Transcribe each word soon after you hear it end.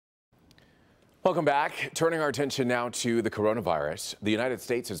Welcome back. Turning our attention now to the coronavirus. The United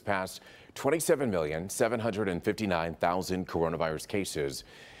States has passed 27,759,000 coronavirus cases,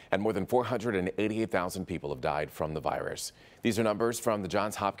 and more than 488,000 people have died from the virus. These are numbers from the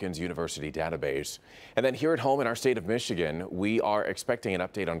Johns Hopkins University database. And then here at home in our state of Michigan, we are expecting an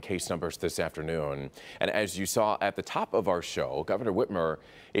update on case numbers this afternoon. And as you saw at the top of our show, Governor Whitmer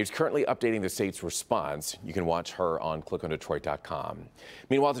is currently updating the state's response. You can watch her on clickondetroit.com.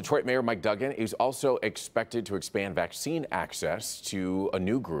 Meanwhile, Detroit Mayor Mike Duggan is also expected to expand vaccine access to a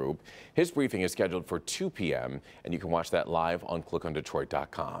new group. His briefing is scheduled for 2 p.m., and you can watch that live on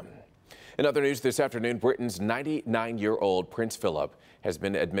clickondetroit.com. In other news this afternoon, Britain's 99-year-old Prince Philip has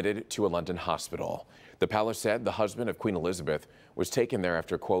been admitted to a London hospital. The palace said the husband of Queen Elizabeth was taken there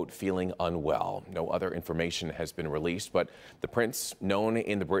after, quote, feeling unwell. No other information has been released, but the prince, known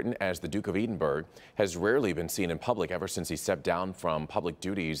in Britain as the Duke of Edinburgh, has rarely been seen in public ever since he stepped down from public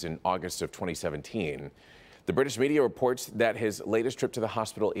duties in August of 2017. The British media reports that his latest trip to the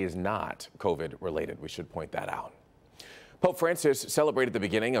hospital is not COVID-related. We should point that out. Pope Francis celebrated the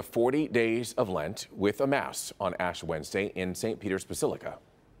beginning of 40 days of Lent with a Mass on Ash Wednesday in St. Peter's Basilica.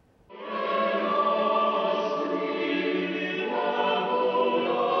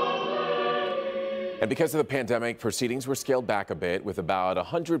 And because of the pandemic, proceedings were scaled back a bit with about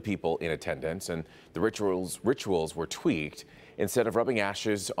 100 people in attendance, and the rituals were tweaked. Instead of rubbing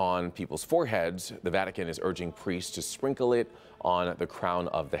ashes on people's foreheads, the Vatican is urging priests to sprinkle it on the crown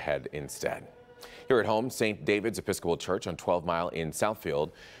of the head instead. Here at home, St. David's Episcopal Church on 12 Mile in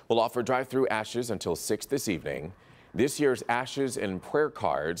Southfield will offer drive-through ashes until 6 this evening. This year's ashes and prayer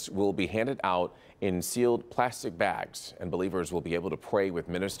cards will be handed out in sealed plastic bags, and believers will be able to pray with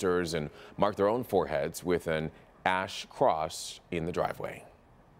ministers and mark their own foreheads with an ash cross in the driveway.